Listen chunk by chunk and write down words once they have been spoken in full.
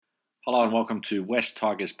Hello and welcome to West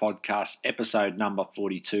Tigers Podcast, episode number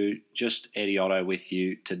 42. Just Eddie Otto with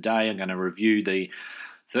you. Today I'm going to review the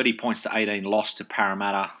 30 points to 18 loss to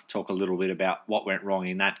Parramatta, talk a little bit about what went wrong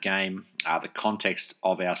in that game, the context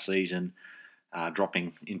of our season,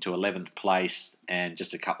 dropping into 11th place, and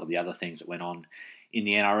just a couple of the other things that went on in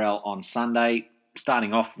the NRL on Sunday.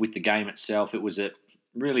 Starting off with the game itself, it was a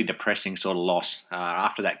really depressing sort of loss.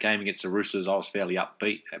 After that game against the Roosters, I was fairly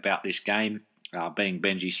upbeat about this game. Being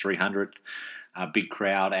Benji's 300th, big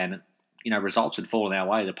crowd, and results had fallen our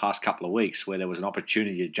way the past couple of weeks, where there was an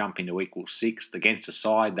opportunity to jump into equal sixth against a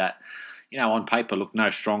side that, on paper looked no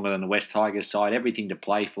stronger than the West Tigers side. Everything to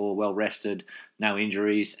play for, well rested, no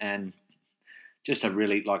injuries, and just a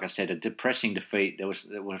really, like I said, a depressing defeat. There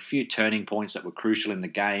were a few turning points that were crucial in the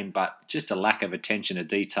game, but just a lack of attention to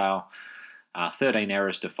detail. 13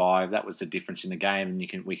 errors to 5. That was the difference in the game.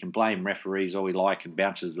 And we can blame referees all we like and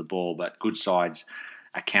bounces the ball, but good sides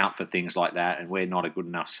account for things like that, and we're not a good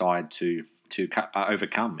enough side to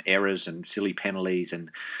overcome errors and silly penalties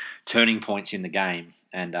and turning points in the game.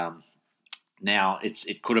 And now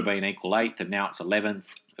it could have been equal 8th, and now it's 11th.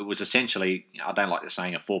 It was essentially, I don't like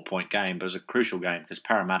saying a 4-point game, but it was a crucial game because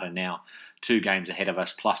Parramatta now 2 games ahead of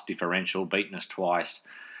us plus differential, beaten us twice.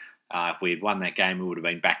 If we had won that game, we would have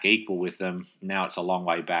been back equal with them. Now it's a long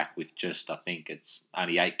way back with I think it's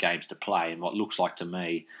only 8 games to play, and what looks like to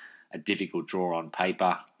me a difficult draw on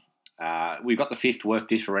paper. We've got the 5th worst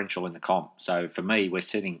differential in the comp. So for me, we're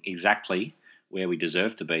sitting exactly where we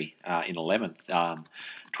deserve to be in 11th.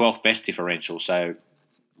 12th best differential. So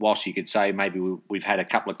whilst you could say maybe we've had a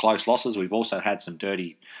couple of close losses, we've also had some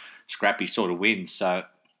dirty, scrappy sort of wins. So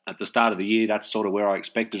at the start of the year, that's sort of where I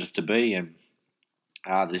expected us to be, and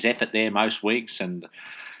there's effort there most weeks, and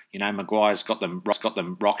Maguire's got them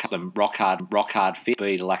rock hard fit,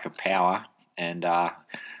 be the lack of power, and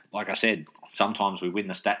like I said, sometimes we win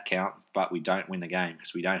the stat count, but we don't win the game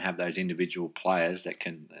because we don't have those individual players that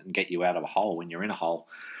can get you out of a hole when you're in a hole.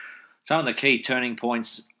 Some of the key turning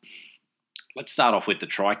points. Let's start off with the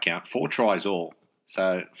try count. 4 tries all.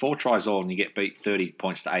 So 4 tries all, and you get beat 30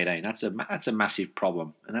 points to 18. That's a massive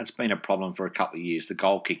problem, and that's been a problem for a couple of years. The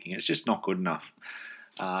goal kicking, it's just not good enough.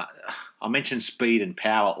 I mention speed and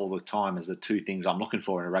power all the time as the 2 things I'm looking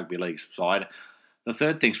for in a rugby league side. The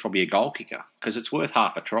third thing's probably a goal kicker because it's worth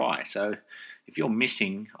half a try. So if you're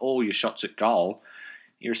missing all your shots at goal,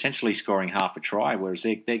 you're essentially scoring half a try, whereas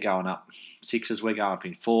they're going up 6s, we're going up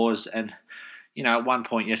in 4s. And, at one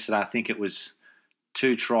point yesterday, I think it was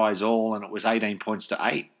 2 tries all, and it was 18 points to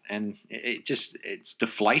 8. And it's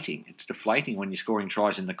deflating. It's deflating when you're scoring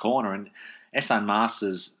tries in the corner. And Esan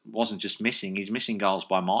Masters wasn't just missing; he's missing goals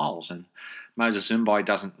by miles. And Moses Umbai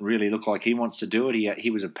doesn't really look like he wants to do it. He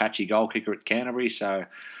was a patchy goal kicker at Canterbury, so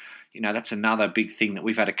that's another big thing that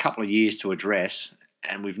we've had a couple of years to address,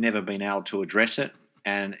 and we've never been able to address it.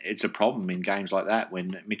 And it's a problem in games like that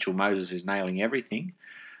when Mitchell Moses is nailing everything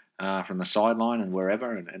from the sideline and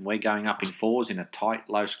wherever, and we're going up in 4s in a tight,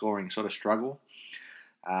 low-scoring sort of struggle.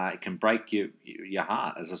 It can break your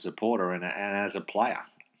heart as a supporter and as a player.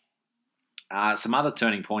 Some other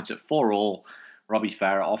turning points at 4 all. Robbie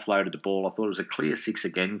Farah offloaded the ball. I thought it was a clear 6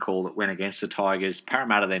 again call that went against the Tigers.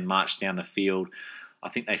 Parramatta then marched down the field. I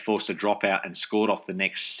think they forced a dropout and scored off the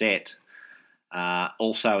next set.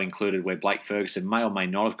 Also included where Blake Ferguson may or may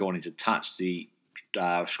not have gone into touch. The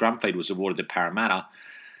scrum feed was awarded to Parramatta.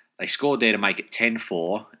 They scored there to make it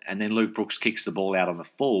 10-4, and then Luke Brooks kicks the ball out on the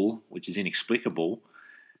full, which is inexplicable,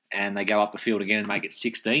 and they go up the field again and make it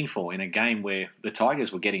 16-4 in a game where the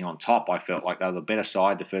Tigers were getting on top. I felt like they were the better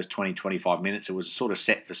side the first 20-25 minutes. It was sort of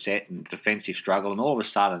set for set and defensive struggle, and all of a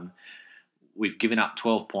sudden we've given up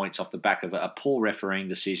 12 points off the back of a poor refereeing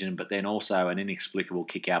decision, but then also an inexplicable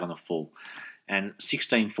kick out on the full. And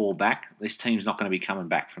 16-4 back, this team's not going to be coming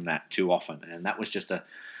back from that too often, and that was just a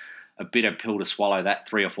bitter pill to swallow, that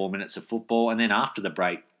 3 or 4 minutes of football. And then after the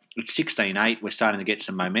break, it's 16-8. We're starting to get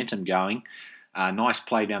some momentum going. Nice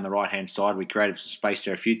play down the right-hand side. We created some space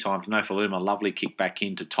there a few times. Nofaluma, lovely kick back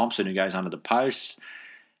into Thompson, who goes under the posts.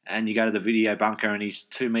 And you go to the video bunker, and he's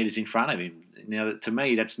 2 metres in front of him. Now, to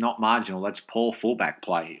me, that's not marginal. That's poor fullback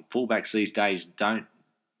play. Fullbacks these days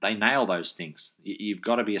they nail those things. You've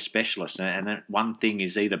got to be a specialist. And that one thing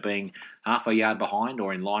is either being half a yard behind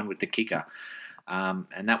or in line with the kicker.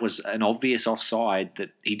 And that was an obvious offside that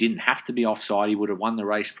he didn't have to be offside. He would have won the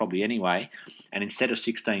race probably anyway. And instead of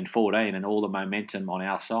 16-14 and all the momentum on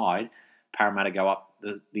our side, Parramatta go up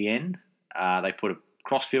the end. They put a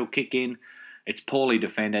crossfield kick in. It's poorly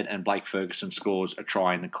defended, and Blake Ferguson scores a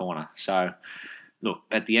try in the corner. So, look,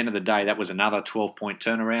 at the end of the day, that was another 12-point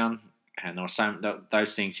turnaround. And there were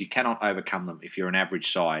those things, you cannot overcome them if you're an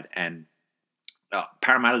average side. And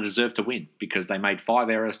Parramatta deserved to win because they made 5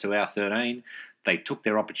 errors to our 13. They took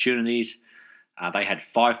their opportunities. They had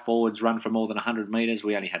 5 forwards run for more than 100 metres.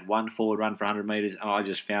 We only had 1 forward run for 100 metres, and I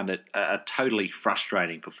just found it a totally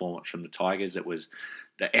frustrating performance from the Tigers.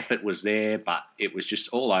 The effort was there, but it was just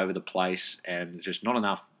all over the place, and just not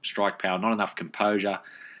enough strike power, not enough composure,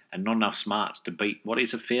 and not enough smarts to beat what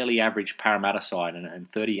is a fairly average Parramatta side.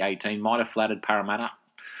 And 30-18 might have flattered Parramatta,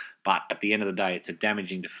 but at the end of the day, it's a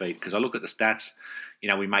damaging defeat because I look at the stats.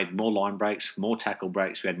 We made more line breaks, more tackle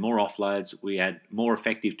breaks. We had more offloads. We had more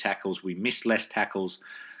effective tackles. We missed less tackles,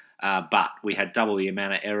 but we had double the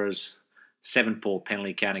amount of errors, 7 poor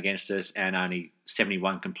penalty count against us, and only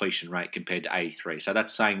 71 completion rate compared to 83. So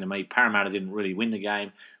that's saying to me, Parramatta didn't really win the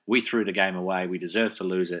game. We threw the game away. We deserved to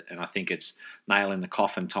lose it, and I think it's nail in the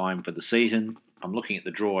coffin time for the season. I'm looking at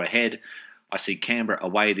the draw ahead. I see Canberra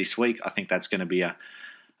away this week. I think that's going to be a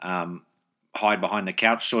hide behind the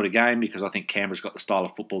couch sort of game because I think Canberra's got the style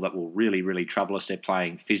of football that will really, really trouble us. They're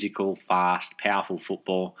playing physical, fast, powerful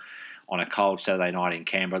football on a cold Saturday night in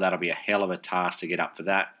Canberra. That'll be a hell of a task to get up for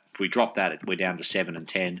that. If we drop that, we're down to 7 and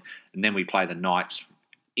 10, and then we play the Knights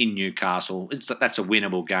in Newcastle. That's a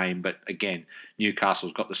winnable game, but again,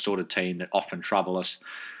 Newcastle's got the sort of team that often trouble us.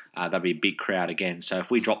 There'll be a big crowd again. So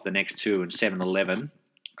if we drop the next 2 and 7-11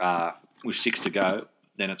 with 6 to go,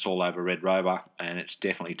 then it's all over Red Rover, and it's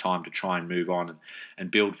definitely time to try and move on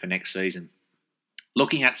and build for next season.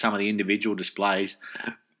 Looking at some of the individual displays,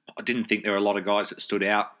 I didn't think there were a lot of guys that stood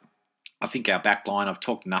out. I think our back line, I've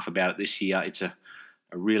talked enough about it this year, it's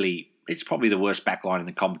it's probably the worst back line in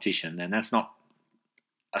the competition, and that's not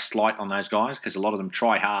a slight on those guys because a lot of them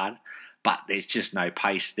try hard, but there's just no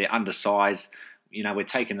pace. They're undersized. We're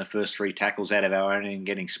taking the first 3 tackles out of our own and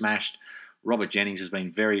getting smashed. Robert Jennings has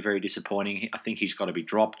been very, very disappointing. I think he's got to be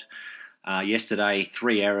dropped. Yesterday,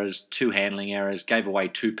 3 errors, 2 handling errors, gave away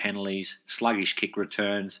 2 penalties, sluggish kick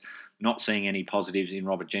returns. Not seeing any positives in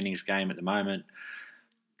Robert Jennings' game at the moment.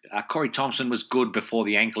 Corey Thompson was good before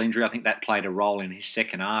the ankle injury. I think that played a role in his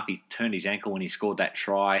second half. He turned his ankle when he scored that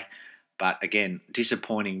try. But again,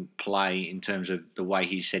 disappointing play in terms of the way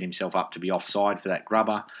he set himself up to be offside for that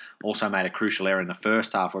grubber. Also made a crucial error in the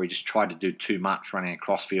first half where he just tried to do too much, running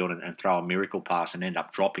across field and throw a miracle pass and end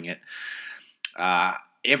up dropping it.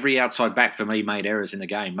 Every outside back for me made errors in the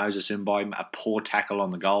game. Moses Mbye, a poor tackle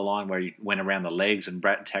on the goal line where he went around the legs and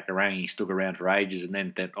Bratton Takarang, he stuck around for ages and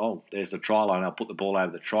then there's the try line. I'll put the ball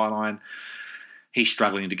over the try line. He's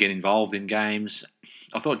struggling to get involved in games.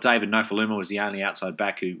 I thought David Nofaluma was the only outside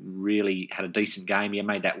back who really had a decent game. He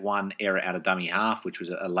made that 1 error out of dummy half, which was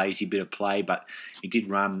a lazy bit of play, but he did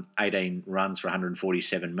run 18 runs for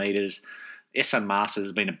 147 metres. Ehsan Masters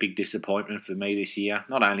has been a big disappointment for me this year.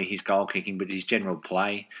 Not only his goal kicking, but his general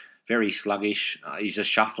play. Very sluggish. He's just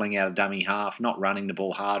shuffling out of dummy half, not running the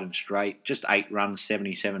ball hard and straight. Just 8 runs,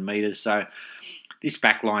 77 metres. So this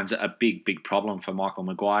back line's a big, big problem for Michael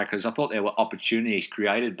Maguire because I thought there were opportunities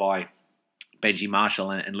created by Benji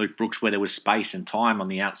Marshall and Luke Brooks where there was space and time on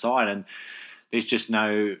the outside, and there's just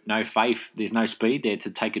no faith. There's no speed there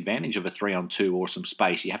to take advantage of a 3-on-2 or some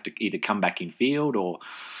space. You have to either come back in field or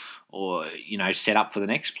set up for the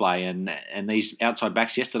next play. And these outside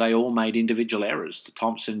backs yesterday all made individual errors.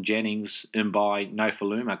 Thompson, Jennings, Mbye,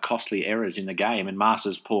 Nofaluma, costly errors in the game, and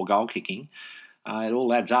Masters' poor goal kicking. It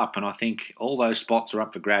all adds up, and I think all those spots are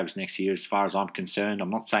up for grabs next year as far as I'm concerned. I'm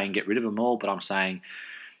not saying get rid of them all, but I'm saying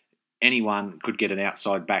anyone could get an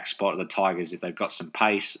outside back spot at the Tigers if they've got some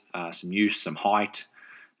pace, some use, some height.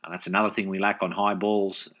 That's another thing we lack on high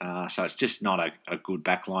balls. So it's just not a good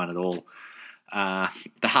back line at all.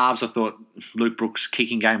 The halves, I thought Luke Brooks'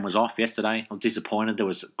 kicking game was off yesterday. I was disappointed. There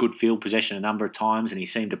was good field possession a number of times, and he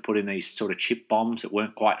seemed to put in these sort of chip bombs that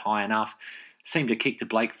weren't quite high enough. Seemed to kick to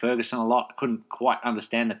Blake Ferguson a lot. Couldn't quite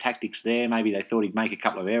understand the tactics there. Maybe they thought he'd make a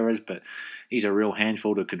couple of errors, but he's a real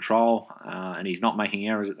handful to control, and he's not making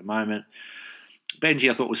errors at the moment.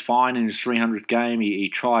 Benji, I thought, was fine in his 300th game. He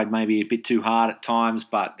tried maybe a bit too hard at times,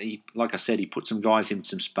 but like I said, he put some guys in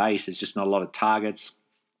some space. There's just not a lot of targets.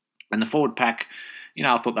 And the forward pack,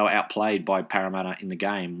 I thought they were outplayed by Parramatta in the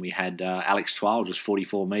game. We had Alex Twal, just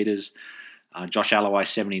 44 metres. Josh Alloway,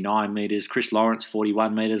 79 metres. Chris Lawrence,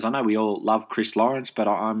 41 metres. I know we all love Chris Lawrence, but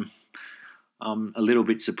I'm a little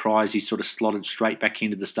bit surprised he sort of slotted straight back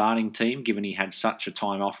into the starting team, given he had such a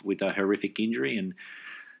time off with a horrific injury. And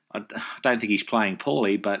I don't think he's playing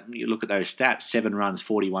poorly, but you look at those stats, 7 runs,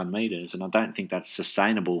 41 metres, and I don't think that's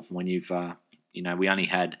sustainable when you've, we only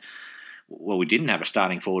had... Well, we didn't have a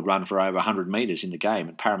starting forward run for over 100 metres in the game,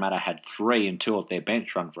 and Parramatta had 3 and 2 off their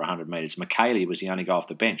bench run for 100 metres. McKaylee was the only guy off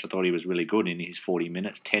the bench. I thought he was really good in his 40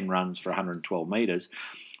 minutes, 10 runs for 112 metres.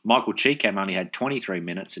 Michael Cheekham only had 23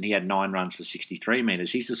 minutes and he had 9 runs for 63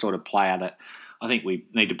 metres. He's the sort of player that I think we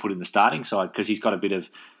need to put in the starting side because he's got a bit of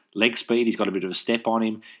leg speed, he's got a bit of a step on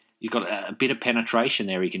him, he's got a bit of penetration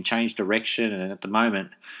there, he can change direction, and at the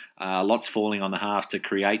moment, lots falling on the half to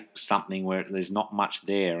create something where there's not much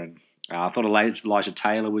there. And I thought Elijah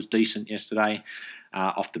Taylor was decent yesterday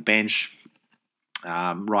off the bench.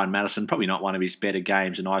 Ryan Madison, probably not one of his better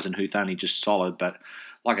games, and Eisenhuth only just solid, but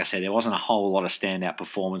like I said, there wasn't a whole lot of standout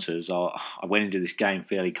performances. I went into this game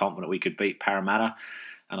fairly confident we could beat Parramatta,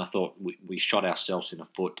 and I thought we shot ourselves in the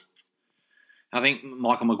foot. I think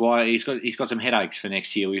Michael Maguire, he's got some headaches for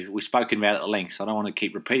next year. We've spoken about it at length, so I don't want to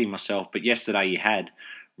keep repeating myself, but yesterday you had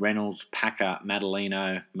Reynolds, Packer,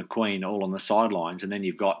 Madalino, McQueen all on the sidelines, and then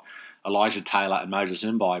you've got Elijah Taylor and Moses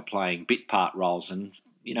Mbai playing bit part roles. And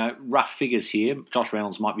rough figures here. Josh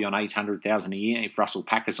Reynolds might be on 800,000 a year. If Russell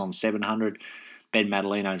Packer's on 700, Ben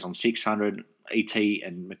Madalino's on 600. ET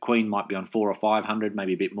and McQueen might be on 400 or 500,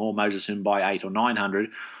 maybe a bit more. Moses Mbai 800 or 900.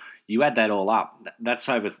 You add that all up, that's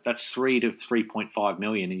 3 to 3.5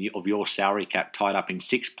 million of your salary cap tied up in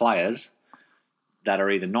 6 players that are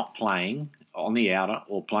either not playing on the outer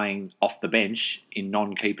or playing off the bench in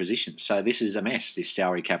non-key positions. So this is a mess, this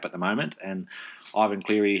salary cap at the moment, and Ivan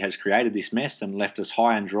Cleary has created this mess and left us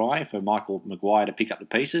high and dry for Michael Maguire to pick up the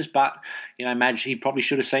pieces. But, Madge, he probably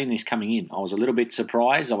should have seen this coming in. I was a little bit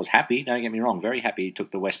surprised. I was happy, don't get me wrong, very happy he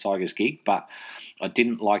took the West Tigers gig, but I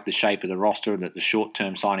didn't like the shape of the roster and the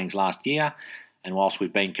short-term signings last year. And whilst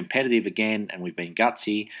we've been competitive again and we've been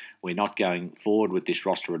gutsy, we're not going forward with this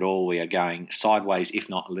roster at all. We are going sideways, if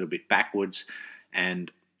not a little bit backwards.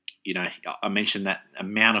 And, I mentioned that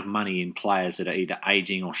amount of money in players that are either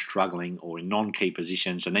aging or struggling or in non-key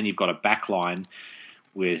positions. And then you've got a back line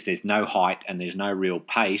where there's no height and there's no real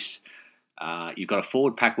pace. You've got a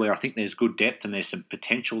forward pack where I think there's good depth and there's some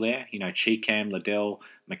potential there. Cheekham, Liddell,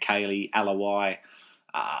 McKaylee, Alawai.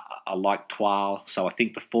 I like Twal, so I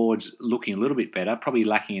think the forward's looking a little bit better, probably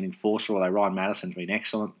lacking an enforcer, although Ryan Madison's been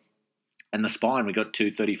excellent. And the spine, we've got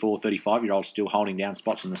 2 34, 35-year-olds still holding down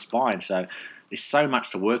spots in the spine, so there's so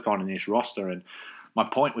much to work on in this roster. And my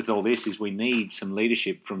point with all this is we need some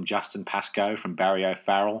leadership from Justin Pascoe, from Barry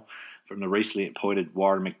O'Farrell, from the recently appointed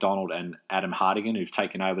Warren McDonald and Adam Hardigan, who've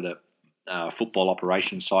taken over the football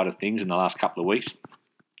operations side of things in the last couple of weeks.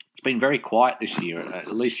 It's been very quiet this year,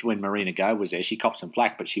 at least when Marina Go was there. She copped some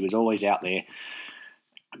flack, but she was always out there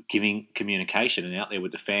giving communication and out there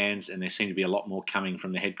with the fans, and there seemed to be a lot more coming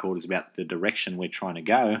from the headquarters about the direction we're trying to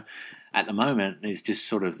go. At the moment, there's just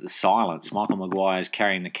sort of the silence. Michael Maguire is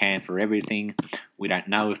carrying the can for everything. We don't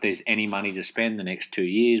know if there's any money to spend the next 2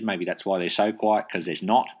 years. Maybe that's why they're so quiet, because there's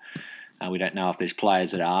not. We don't know if there's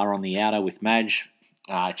players that are on the outer with Madge.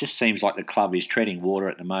 It just seems like the club is treading water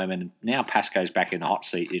at the moment. And now Pascoe's back in the hot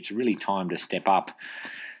seat. It's really time to step up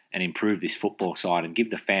and improve this football side and give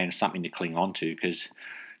the fans something to cling on to, because,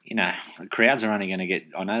 the crowds are only going to get...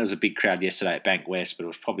 I know there was a big crowd yesterday at Bank West, but it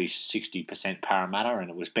was probably 60% Parramatta, and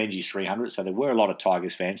it was Benji's 300, so there were a lot of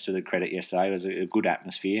Tigers fans, to the credit yesterday. It was a good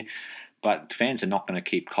atmosphere. But fans are not going to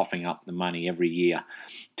keep coughing up the money every year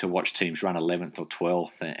to watch teams run 11th or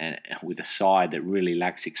 12th and with a side that really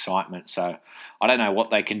lacks excitement. So I don't know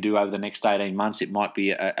what they can do over the next 18 months. It might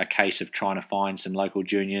be a case of trying to find some local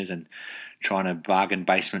juniors and trying to bargain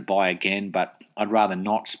basement buy again. But I'd rather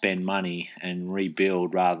not spend money and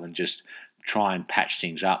rebuild rather than just try and patch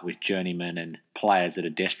things up with journeymen and players that are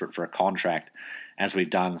desperate for a contract, as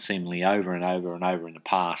we've done seemingly over and over and over in the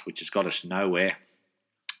past, which has got us nowhere.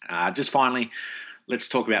 Just finally, let's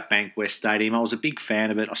talk about Bank West Stadium. I was a big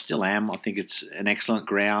fan of it. I still am. I think it's an excellent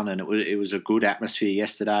ground, and it was a good atmosphere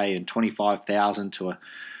yesterday, and 25,000 to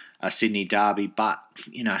a Sydney derby. But,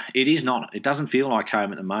 it is not. It doesn't feel like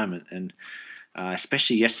home at the moment. And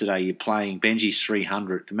especially yesterday, you're playing Benji's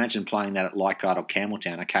 300. Imagine playing that at Leichhardt or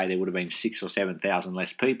Campbelltown. Okay, there would have been 6,000 or 7,000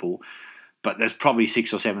 less people, but there's probably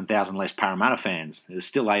 6,000 or 7,000 less Parramatta fans. There's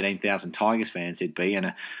still 18,000 Tigers fans there'd be,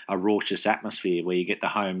 and a raucous atmosphere where you get the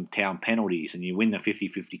hometown penalties and you win the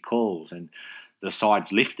 50-50 calls and the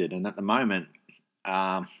side's lifted. And at the moment,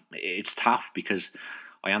 it's tough because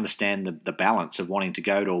I understand the balance of wanting to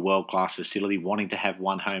go to a world-class facility, wanting to have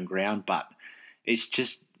one home ground, but it's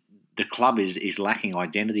just the club is lacking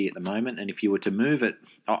identity at the moment. And if you were to move it,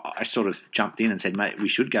 I sort of jumped in and said, mate, we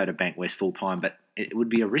should go to Bank West full-time, but it would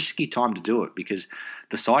be a risky time to do it because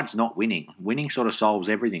the side's not winning. Winning sort of solves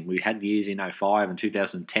everything. We had years in 2005 and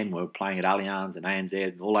 2010 where we were playing at Allianz and ANZ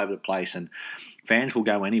and all over the place, and fans will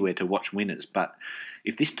go anywhere to watch winners. But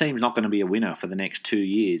if this team's not going to be a winner for the next 2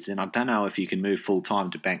 years, then I don't know if you can move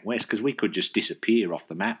full-time to Bank West, because we could just disappear off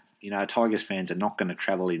the map. Tigers fans are not going to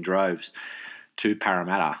travel in droves to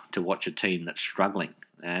Parramatta to watch a team that's struggling.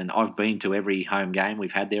 And I've been to every home game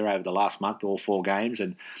we've had there over the last month, all 4 games,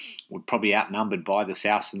 and we're probably outnumbered by the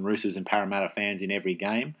Southern Roosters and Parramatta fans in every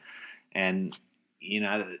game. And,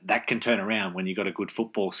 that can turn around when you've got a good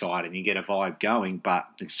football side and you get a vibe going, but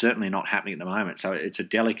it's certainly not happening at the moment. So it's a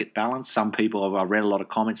delicate balance. Some people, I've read a lot of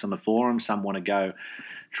comments on the forum, some want to go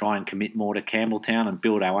try and commit more to Campbelltown and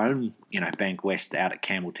build our own, Bankwest out at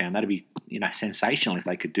Campbelltown. That'd be, sensational if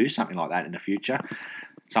they could do something like that in the future.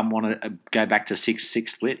 Some want to go back to 6-6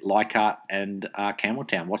 split, Leichhardt and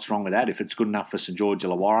Campbelltown. What's wrong with that? If it's good enough for St George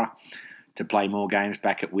Illawarra to play more games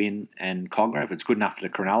back at Wynn and Cogra, if it's good enough for the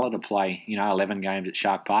Cronulla to play, 11 games at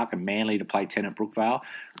Shark Park and Manly to play 10 at Brookvale,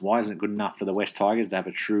 why isn't it good enough for the West Tigers to have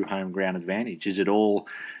a true home ground advantage? Is it all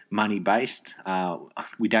money-based?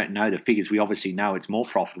 We don't know the figures. We obviously know it's more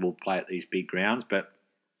profitable to play at these big grounds, but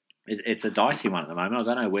it's a dicey one at the moment. I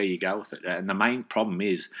don't know where you go with it. And the main problem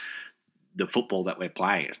is the football that we're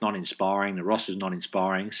playing. It's not inspiring. The roster's not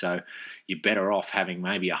inspiring, so you're better off having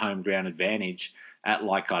maybe a home ground advantage at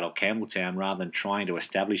Leichhardt or Campbelltown rather than trying to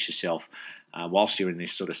establish yourself whilst you're in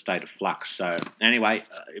this sort of state of flux. So anyway,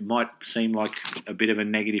 it might seem like a bit of a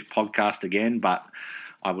negative podcast again, but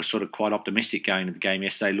I was sort of quite optimistic going into the game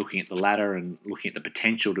yesterday, looking at the ladder and looking at the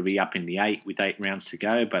potential to be up in the 8 with 8 rounds to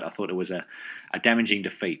go. But I thought it was a damaging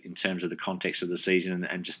defeat in terms of the context of the season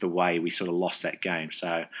and just the way we sort of lost that game.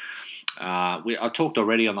 So I talked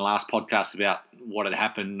already on the last podcast about what had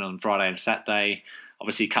happened on Friday and Saturday.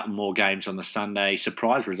 Obviously, a couple more games on the Sunday.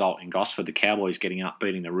 Surprise result in Gosford. The Cowboys getting up,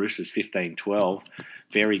 beating the Roosters 15-12.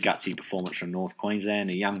 Very gutsy performance from North Queensland.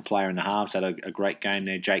 A young player in the halves had a great game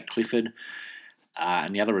there, Jake Clifford.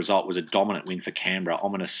 And the other result was a dominant win for Canberra.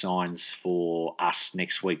 Ominous signs for us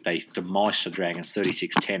next week. They demolished the Dragons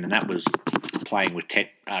 36-10, and that was playing with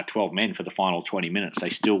 12 men for the final 20 minutes. They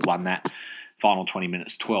still won that final 20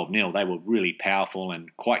 minutes 12-0. They were really powerful and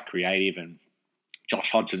quite creative, and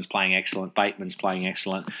Josh Hodgson's playing excellent. Bateman's playing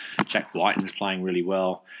excellent. Jack Whiten's playing really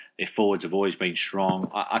well. Their forwards have always been strong.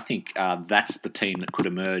 I think that's the team that could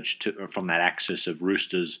emerge from that axis of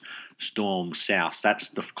Roosters, Storm, South. That's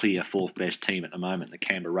the clear 4th best team at the moment, the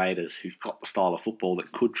Canberra Raiders, who've got the style of football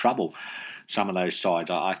that could trouble some of those sides.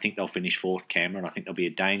 I think they'll finish 4th, Canberra, and I think they'll be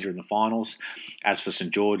a danger in the finals. As for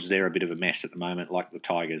St George, they're a bit of a mess at the moment, like the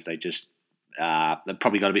Tigers. They've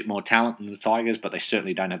probably got a bit more talent than the Tigers, but they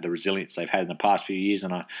certainly don't have the resilience they've had in the past few years.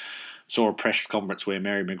 And I saw a press conference where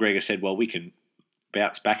Mary McGregor said, well, we can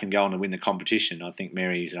bounce back and go on and win the competition. I think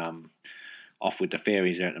Mary's off with the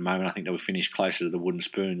fairies there at the moment. I think they will finish closer to the wooden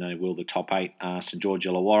spoon than they will the top 8, St George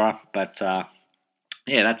Illawarra. But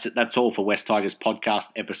that's all for West Tigers podcast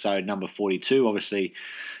episode number 42. Obviously,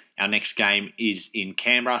 our next game is in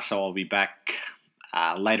Canberra, so I'll be back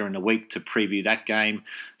later in the week to preview that game,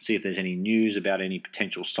 see if there's any news about any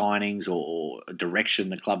potential signings or direction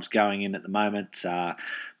the club's going in at the moment.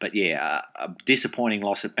 But a disappointing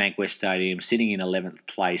loss at Bankwest Stadium, sitting in 11th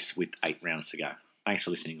place with 8 rounds to go. Thanks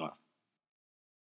for listening, guys.